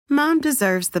Mom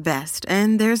deserves the best,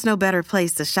 and there's no better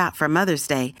place to shop for Mother's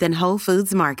Day than Whole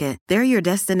Foods Market. They're your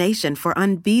destination for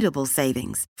unbeatable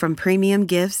savings, from premium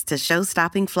gifts to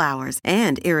show-stopping flowers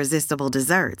and irresistible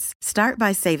desserts. Start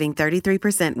by saving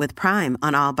 33% with Prime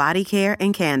on all body care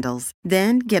and candles.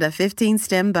 Then get a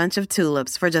 15-stem bunch of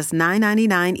tulips for just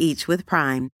 $9.99 each with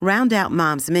Prime. Round out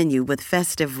Mom's menu with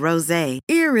festive rosé,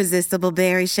 irresistible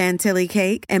berry chantilly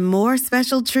cake, and more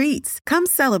special treats. Come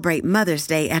celebrate Mother's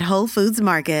Day at Whole Foods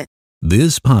Market.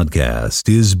 This podcast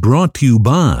is brought to you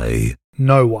by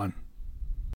no one.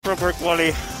 Robert Wally.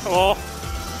 Oh,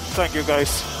 thank you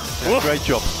guys. Yeah, great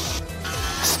job.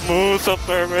 Smooth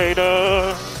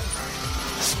operator.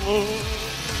 Smooth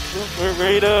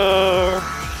operator.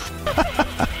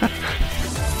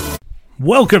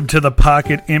 Welcome to the Park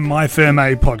It in My Firm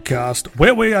A podcast,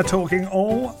 where we are talking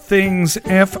all things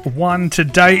F1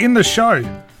 today. In the show,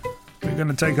 we're going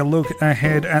to take a look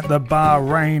ahead at the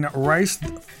Bahrain race,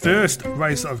 first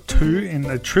race of two in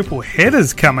the triple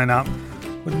headers coming up,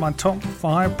 with my top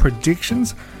 5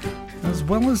 predictions, as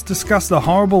well as discuss the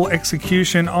horrible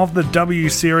execution of the W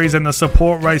Series and the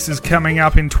support races coming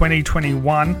up in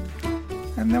 2021.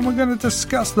 And then we're going to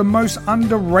discuss the most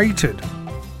underrated,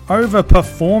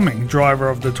 overperforming driver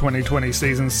of the 2020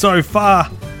 season so far,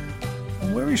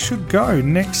 and where he should go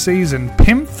next season.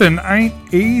 Pimping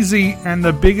ain't easy, and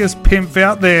the biggest pimp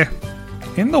out there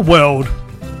in the world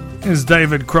is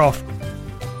David Croft.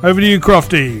 Over to you,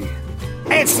 Crofty.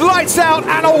 It's lights out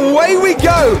and away we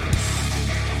go!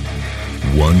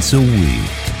 Once a week,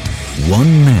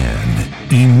 one man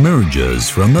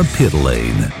emerges from the pit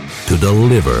lane to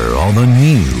deliver all the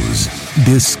news,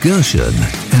 discussion,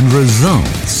 and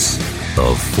results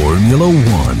of Formula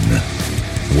One.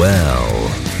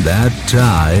 Well, that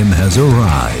time has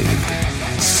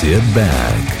arrived. Sit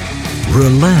back,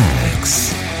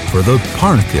 relax, for the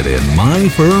Park It in My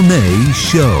Firm A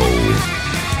show.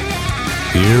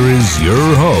 Here is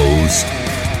your host,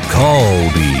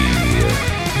 Caldy.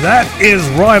 That is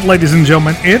right, ladies and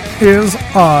gentlemen. It is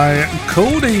I,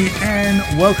 Caldy, and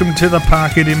welcome to the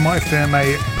Park It in My Firm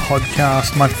A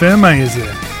podcast. My Firm A is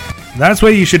there. That's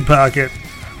where you should park it.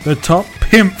 The top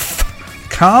pimp,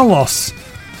 Carlos,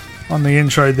 on the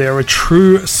intro there. A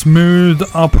true smooth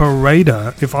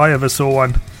operator, if I ever saw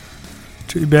one.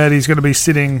 Too bad he's going to be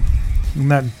sitting in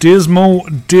that dismal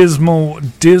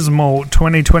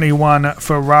 2021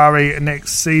 Ferrari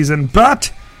next season.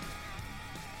 But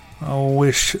I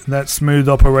wish that smooth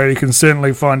operator can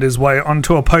certainly find his way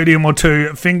onto a podium or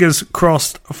two. Fingers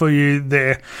crossed for you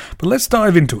there. But let's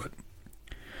dive into it.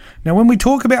 Now, when we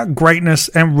talk about greatness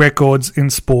and records in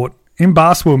sport, in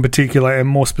basketball in particular, and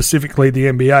more specifically the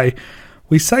NBA,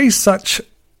 we say such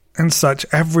and such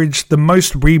averaged the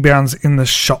most rebounds in the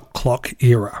shot clock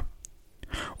era,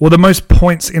 or the most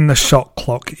points in the shot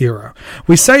clock era.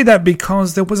 We say that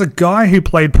because there was a guy who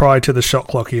played prior to the shot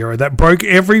clock era that broke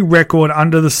every record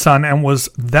under the sun and was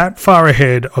that far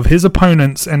ahead of his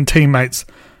opponents and teammates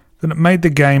that it made the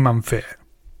game unfair.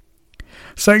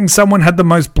 Saying someone had the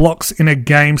most blocks in a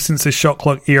game since the shot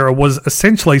clock era was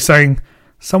essentially saying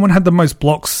someone had the most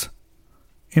blocks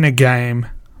in a game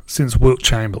since Wilt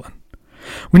Chamberlain.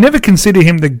 We never consider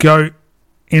him the GOAT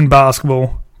in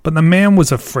basketball, but the man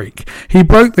was a freak. He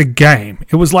broke the game.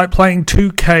 It was like playing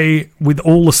 2K with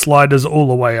all the sliders all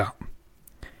the way up.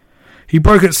 He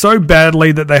broke it so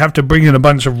badly that they have to bring in a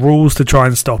bunch of rules to try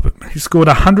and stop it. He scored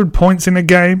 100 points in a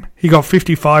game. He got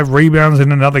 55 rebounds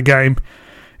in another game.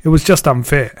 It was just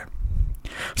unfair.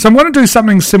 So I'm going to do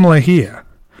something similar here.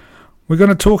 We're going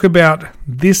to talk about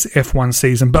this F1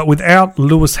 season, but without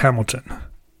Lewis Hamilton.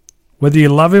 Whether you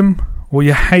love him or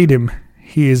you hate him,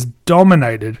 he is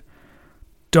dominated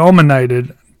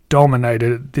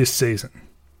this season.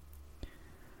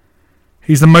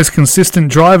 He's the most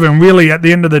consistent driver, and really at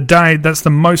the end of the day, that's the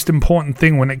most important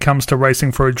thing when it comes to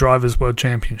racing for a Drivers' World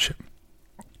Championship.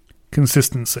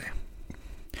 Consistency.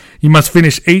 You must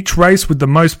finish each race with the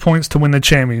most points to win the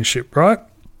championship, right?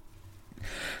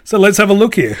 So let's have a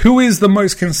look here. Who is the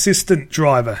most consistent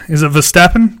driver? Is it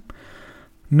Verstappen?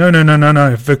 No.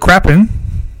 Verstappen?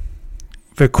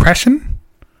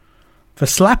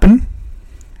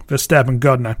 Verstappen,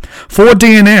 God no. 4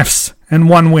 DNFs and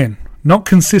 1 win. Not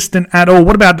consistent at all.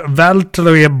 What about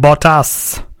Valtteri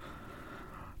Bottas?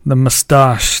 The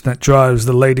moustache that drives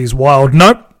the ladies wild.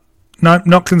 Nope,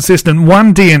 not consistent.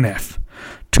 1 DNF.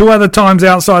 2 other times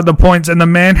outside the points, and the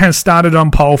man has started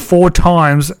on pole 4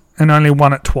 times and only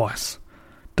won it twice.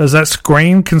 Does that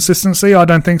scream consistency? I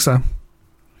don't think so.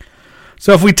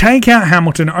 So if we take out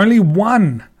Hamilton, only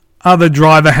 1 other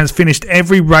driver has finished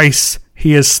every race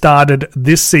he has started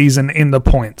this season in the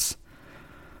points.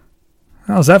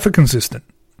 How's that for consistent?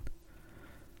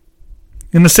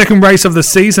 In the second race of the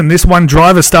season, this one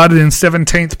driver started in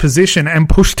 17th position and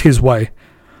pushed his way,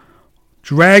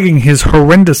 dragging his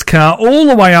horrendous car all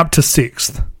the way up to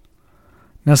 6th.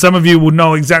 Now, some of you will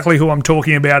know exactly who I'm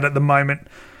talking about at the moment.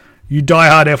 You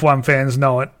diehard F1 fans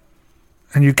know it,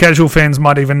 and you casual fans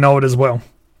might even know it as well.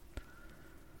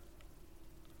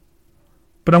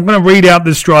 But I'm going to read out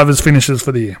this driver's finishes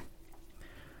for the year.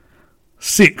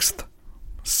 6th,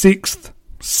 6th,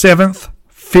 7th,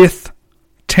 5th,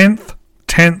 10th,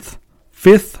 10th,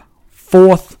 5th,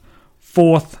 4th,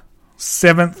 4th,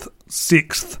 7th,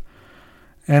 6th,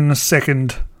 and the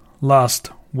second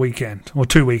last weekend, or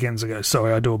 2 weekends ago.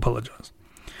 Sorry, I do apologise.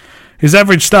 His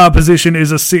average start position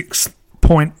is a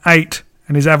 6.8,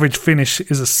 and his average finish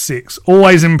is a 6,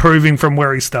 always improving from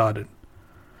where he started.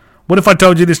 What if I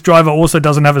told you this driver also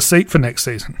doesn't have a seat for next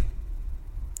season?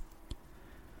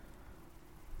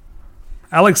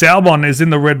 Alex Albon is in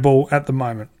the Red Bull at the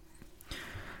moment.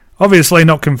 Obviously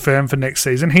not confirmed for next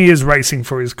season. He is racing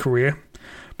for his career.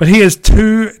 But he has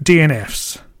 2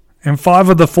 DNFs. And 5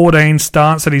 of the 14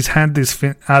 starts that he's had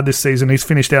this season, he's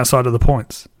finished outside of the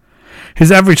points.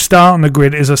 His average start on the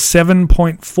grid is a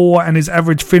 7.4 and his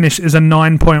average finish is a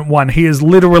 9.1. He is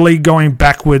literally going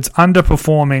backwards,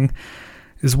 underperforming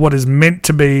is what is meant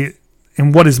to be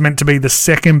in what is meant to be the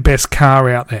second best car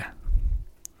out there.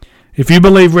 If you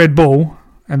believe Red Bull,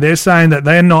 and they're saying that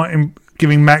they're not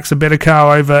giving Max a better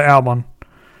car over Albon,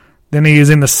 then he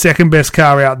is in the second best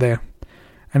car out there.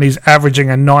 And he's averaging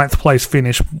a 9th place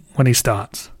finish when he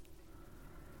starts.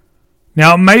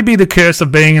 Now, it may be the curse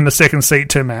of being in the second seat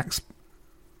too, Max.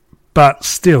 But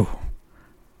still,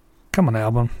 come on,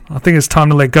 Albon. I think it's time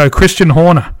to let go. Christian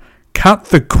Horner, cut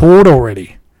the cord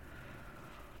already.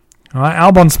 All right,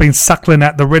 Albon's been suckling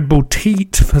at the Red Bull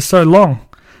teat for so long.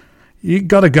 You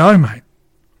got to go, mate.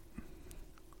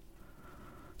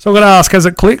 So I've got to ask, has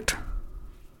it clicked?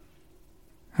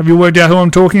 Have you worked out who I'm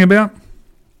talking about?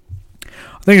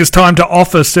 I think it's time to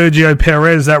offer Sergio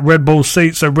Perez that Red Bull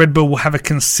seat so Red Bull will have a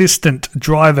consistent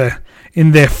driver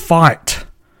in their fight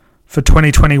for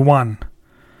 2021.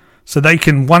 So they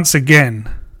can once again,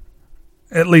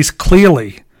 at least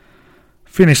clearly,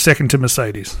 finish second to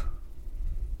Mercedes.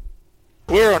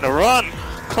 We're on a run.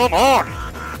 Come on.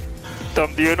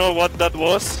 Tom, do you know what that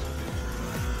was?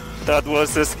 That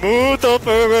was a smooth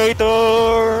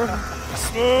operator.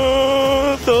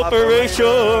 Smooth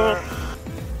operation.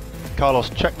 Carlos,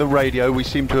 check the radio. We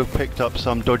seem to have picked up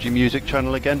some dodgy music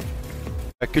channel again.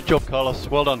 Good job, Carlos.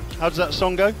 Well done. How does that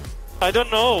song go? I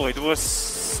don't know. It was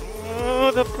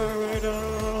smooth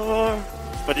operator.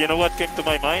 But you know what came to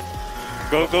my mind?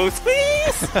 Go, go,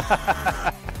 squeeze!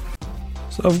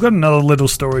 So I've got another little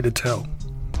story to tell.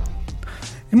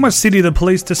 In my city, the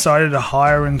police decided to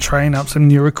hire and train up some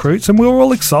new recruits, and we were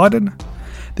all excited.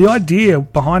 The idea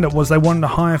behind it was they wanted to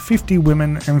hire 50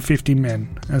 women and 50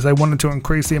 men, as they wanted to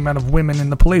increase the amount of women in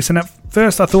the police, and at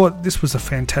first I thought this was a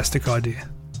fantastic idea.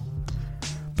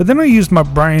 But then I used my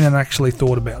brain and actually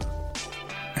thought about it,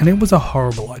 and it was a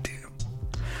horrible idea.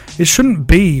 It shouldn't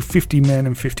be 50 men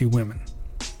and 50 women.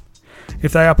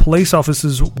 If they are police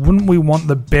officers, wouldn't we want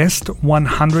the best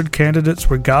 100 candidates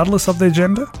regardless of their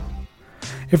gender?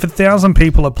 If 1,000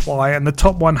 people apply and the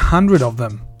top 100 of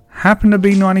them happen to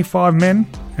be 95 men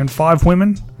and 5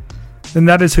 women, then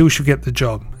that is who should get the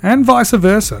job, and vice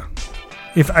versa.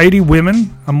 If 80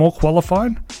 women are more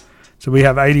qualified, so we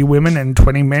have 80 women and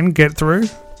 20 men get through,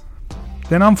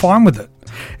 then I'm fine with it.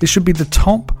 It should be the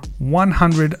top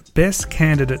 100 best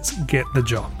candidates get the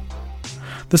job.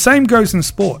 The same goes in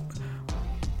sport.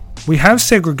 We have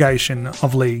segregation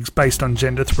of leagues based on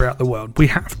gender throughout the world. We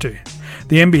have to.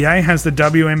 The NBA has the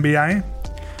WNBA,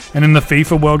 and in the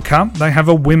FIFA World Cup, they have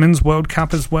a Women's World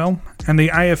Cup as well, and the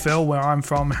AFL, where I'm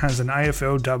from, has an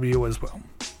AFLW as well.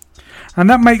 And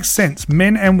that makes sense.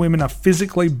 Men and women are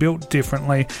physically built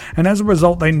differently, and as a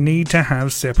result, they need to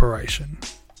have separation.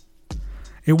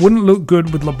 It wouldn't look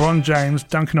good with LeBron James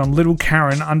dunking on little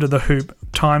Karen under the hoop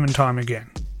time and time again.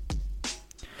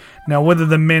 Now, whether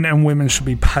the men and women should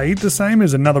be paid the same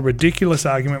is another ridiculous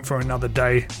argument for another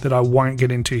day that I won't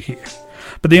get into here.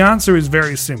 But the answer is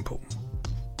very simple.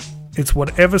 It's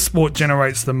whatever sport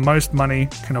generates the most money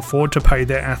can afford to pay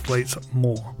their athletes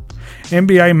more.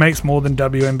 NBA makes more than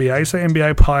WNBA, so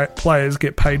NBA players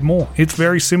get paid more. It's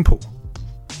very simple.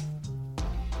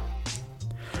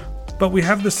 But we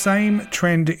have the same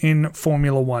trend in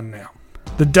Formula One now.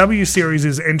 The W Series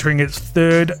is entering its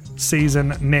 3rd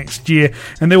season next year,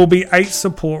 and there will be 8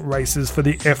 support races for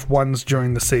the F1s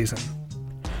during the season.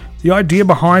 The idea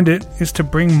behind it is to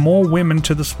bring more women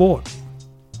to the sport,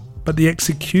 but the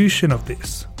execution of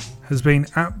this has been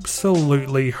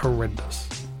absolutely horrendous.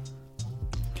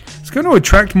 going to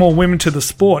attract more women to the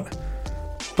sport,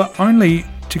 but only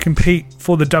to compete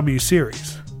for the W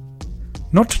Series,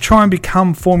 not to try and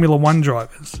become Formula One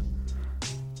drivers.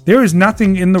 There is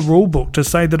nothing in the rulebook to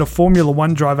say that a Formula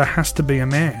One driver has to be a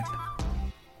man.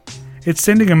 It's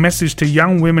sending a message to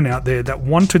young women out there that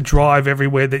want to drive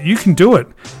everywhere that you can do it,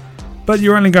 but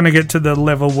you're only going to get to the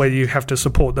level where you have to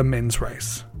support the men's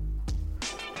race.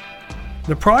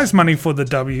 The prize money for the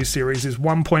W Series is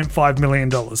 $1.5 million.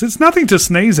 It's nothing to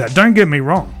sneeze at, don't get me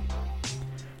wrong.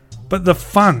 But the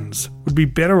funds would be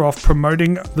better off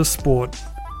promoting the sport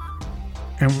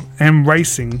and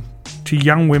racing to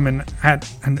young women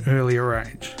at an earlier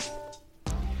age.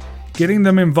 Getting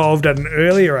them involved at an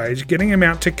earlier age, getting them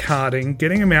out to karting,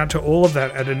 getting them out to all of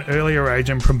that at an earlier age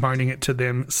and promoting it to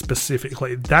them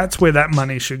specifically. That's where that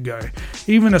money should go.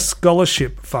 Even a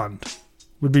scholarship fund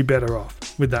would be better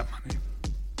off with that money.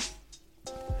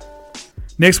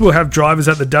 Next, we'll have drivers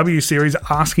at the W Series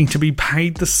asking to be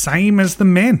paid the same as the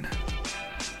men,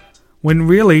 when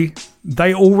really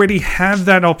they already have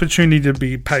that opportunity to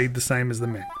be paid the same as the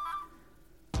men.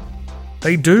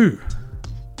 They do.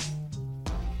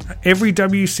 Every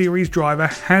W Series driver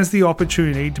has the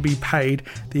opportunity to be paid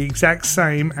the exact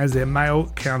same as their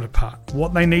male counterpart.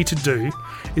 What they need to do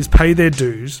is pay their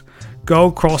dues, go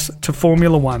across to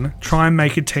Formula One, try and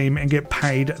make a team and get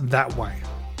paid that way.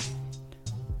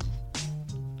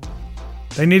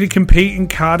 They need to compete in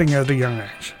karting at a young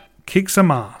age, kick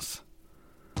some ass.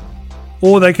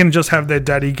 Or they can just have their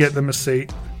daddy get them a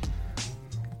seat.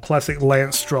 Classic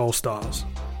Lance Stroll styles.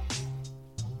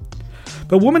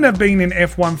 But women have been in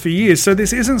F1 for years, so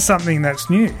this isn't something that's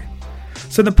new.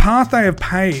 So the path they have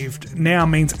paved now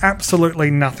means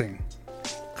absolutely nothing.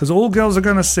 Because all girls are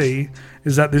going to see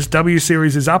is that this W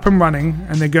Series is up and running,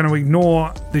 and they're going to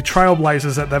ignore the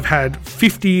trailblazers that they've had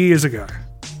 50 years ago.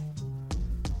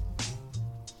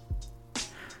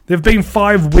 There have been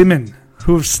 5 women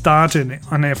who have started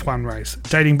an F1 race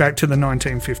dating back to the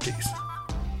 1950s.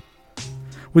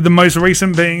 With the most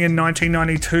recent being in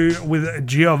 1992 with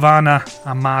Giovanna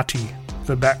Amati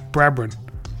for Brabham.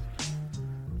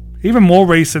 Even more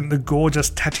recent, the gorgeous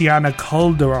Tatiana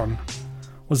Calderon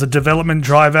was a development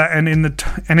driver and in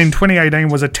 2018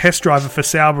 was a test driver for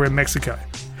Sauber in Mexico.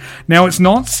 Now, it's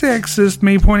not sexist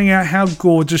me pointing out how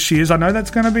gorgeous she is. I know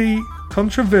that's going to be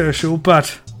controversial,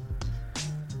 but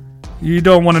you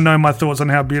don't want to know my thoughts on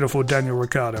how beautiful Daniel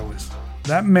Ricciardo is.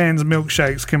 That man's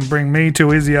milkshakes can bring me to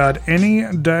his yard any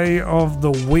day of the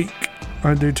week,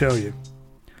 I do tell you.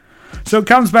 So it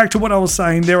comes back to what I was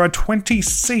saying. There are 20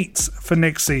 seats for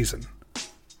next season.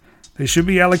 They should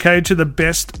be allocated to the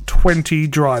best 20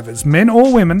 drivers, men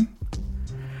or women.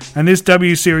 And this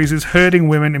W Series is hurting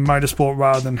women in motorsport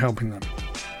rather than helping them.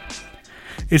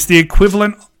 It's the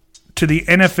equivalent to the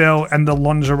NFL and the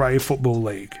Lingerie Football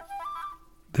League.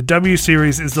 The W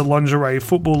Series is the Lingerie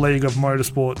Football League of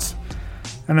motorsports,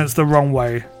 and it's the wrong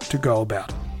way to go about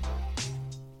it.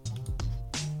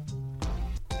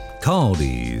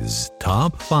 Caldy's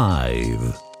Top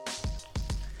 5.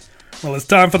 Well, it's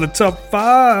time for the Top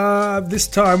 5. This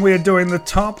time we are doing the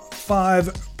Top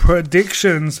 5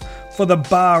 predictions for the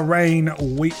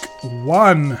Bahrain Week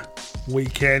 1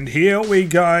 weekend. Here we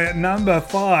go. Number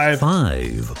 5.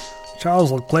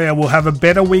 Charles Leclerc will have a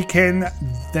better weekend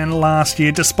than last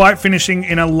year, despite finishing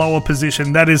in a lower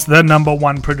position. That is the number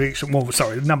 1 prediction. Well,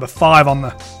 sorry, number 5 on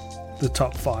the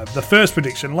top 5. The first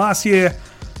prediction. Last year,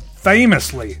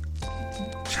 famously,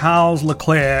 Charles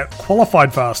Leclerc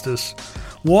qualified fastest,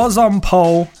 was on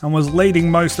pole, and was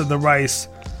leading most of the race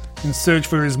in search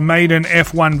for his maiden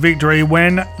F1 victory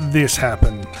when this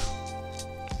happened.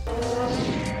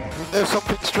 There's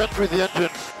something strange with the engine.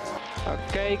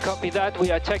 Okay, copy that. We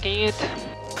are checking it.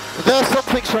 There's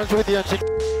something strange with the engine.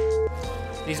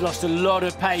 He's lost a lot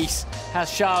of pace,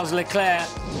 has Charles Leclerc.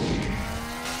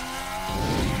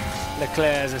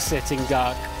 Leclerc's a sitting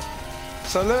duck.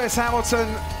 So Lewis Hamilton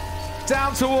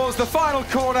down towards the final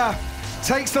corner,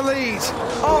 takes the lead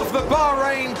of the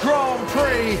Bahrain Grand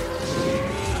Prix.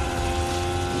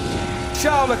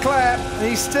 Charles Leclerc,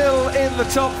 he's still in the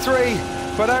top 3.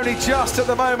 But only just at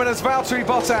the moment as Valtteri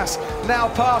Bottas now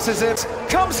passes it.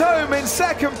 Comes home in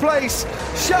second place.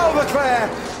 Charles Leclerc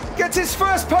gets his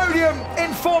first podium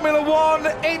in Formula One.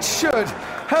 It should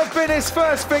have been his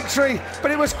first victory, but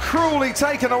it was cruelly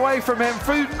taken away from him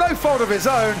through no fault of his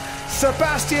own.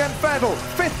 Sebastian Vettel,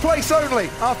 5th place only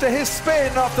after his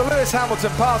spin after Lewis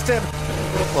Hamilton passed him.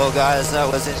 Well, guys, that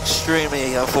was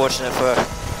extremely unfortunate for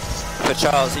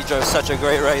Charles. He drove such a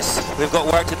great race. We've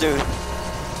got work to do.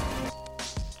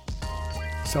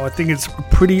 So I think it's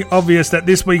pretty obvious that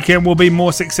this weekend will be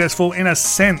more successful in a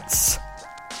sense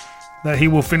that he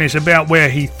will finish about where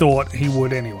he thought he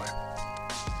would anyway.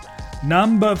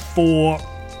 Number 4.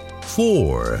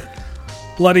 4.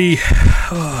 Bloody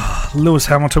Lewis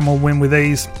Hamilton will win with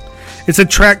ease. It's a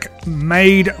track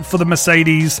made for the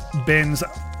Mercedes-Benz.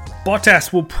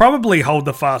 Bottas will probably hold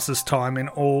the fastest time in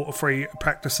all 3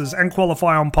 practices and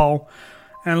qualify on pole,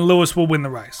 and Lewis will win the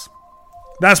race.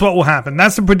 That's what will happen.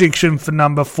 That's the prediction for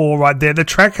number 4 right there. The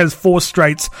track has 4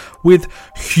 straights with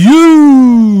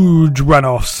huge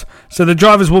runoffs, so the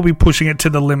drivers will be pushing it to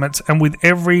the limits, and with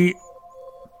every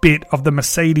bit of the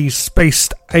Mercedes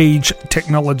spaced age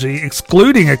technology,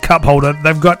 excluding a cup holder,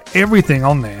 they've got everything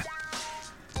on there.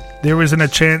 There isn't a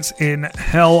chance in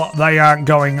hell they aren't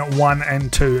going 1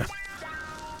 and 2.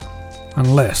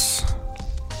 Unless...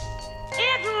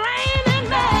 It's raining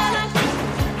men.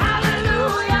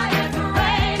 Hallelujah, it's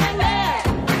raining men.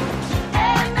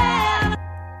 Amen.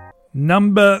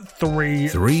 Number 3.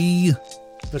 3.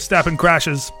 Verstappen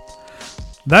crashes.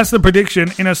 That's the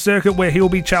prediction. In a circuit where he'll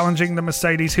be challenging the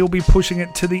Mercedes, he'll be pushing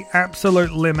it to the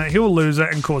absolute limit. He'll lose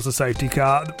it and cause a safety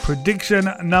car. Prediction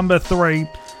number 3.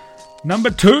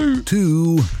 Number 2.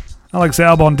 2. Alex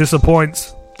Albon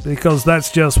disappoints because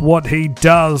that's just what he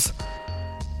does.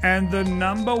 And the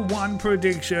number 1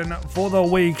 prediction for the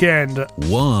weekend.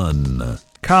 1.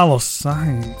 Carlos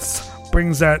Sainz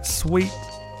brings that sweet,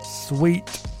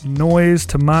 sweet noise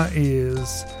to my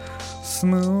ears.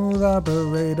 Smooth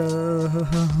operator.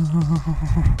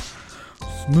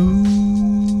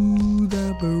 Smooth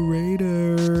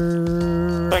operator.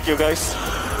 Thank you, guys.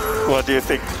 What do you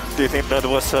think? Do you think that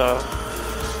was a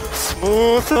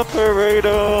smooth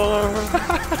operator?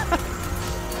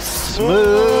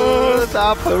 Smooth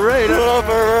operator.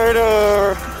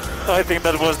 I think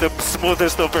that was the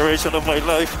smoothest operation of my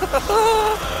life.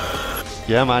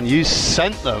 Yeah, man, you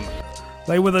sent them.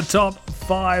 They were the top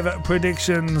 5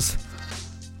 predictions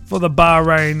for the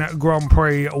Bahrain Grand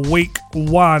Prix Week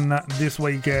 1 this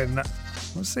weekend.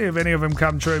 Let's see if any of them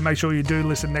come true. Make sure you do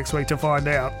listen next week to find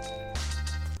out.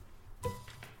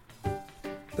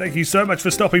 Thank you so much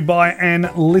for stopping by and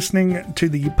listening to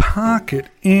the Park It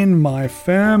In My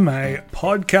Ferme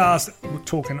podcast. We're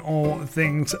talking all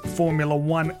things Formula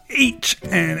 1 each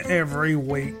and every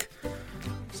week.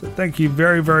 So thank you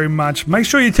very, very much. Make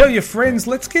sure you tell your friends.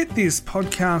 Let's get this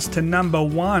podcast to number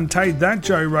 1. Take that,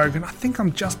 Joe Rogan. I think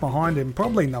I'm just behind him,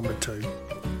 probably number 2.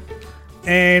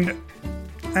 And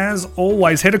as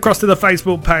always, head across to the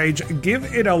Facebook page, give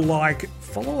it a like,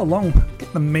 follow along,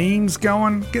 get the memes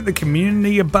going, get the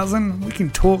community a buzzing. We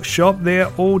can talk shop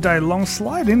there all day long.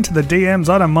 Slide into the DMs,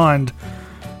 I don't mind.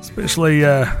 Especially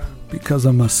because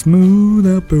I'm a smooth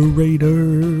operator.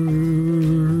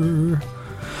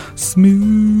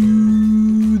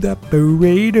 Smooth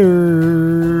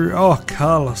operator. Oh,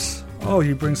 Carlos. Oh,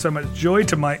 you bring so much joy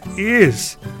to my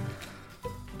ears.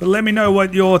 But let me know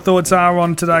what your thoughts are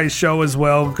on today's show as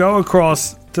well. Go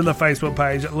across to the Facebook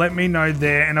page. Let me know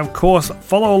there. And of course,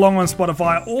 follow along on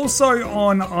Spotify. Also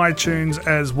on iTunes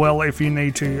as well if you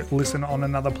need to listen on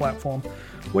another platform.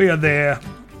 We are there.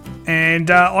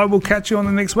 And I will catch you on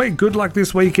the next week. Good luck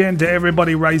this weekend to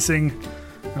everybody racing.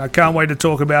 And I can't wait to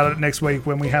talk about it next week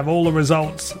when we have all the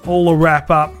results, all the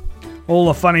wrap-up, all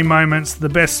the funny moments, the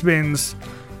best spins.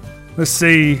 Let's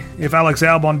see if Alex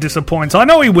Albon disappoints. I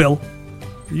know he will.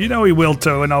 You know he will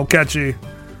too, and I'll catch you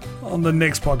on the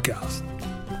next podcast.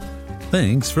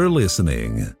 Thanks for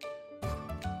listening.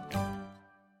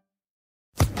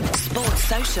 Sports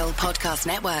Social Podcast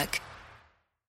Network.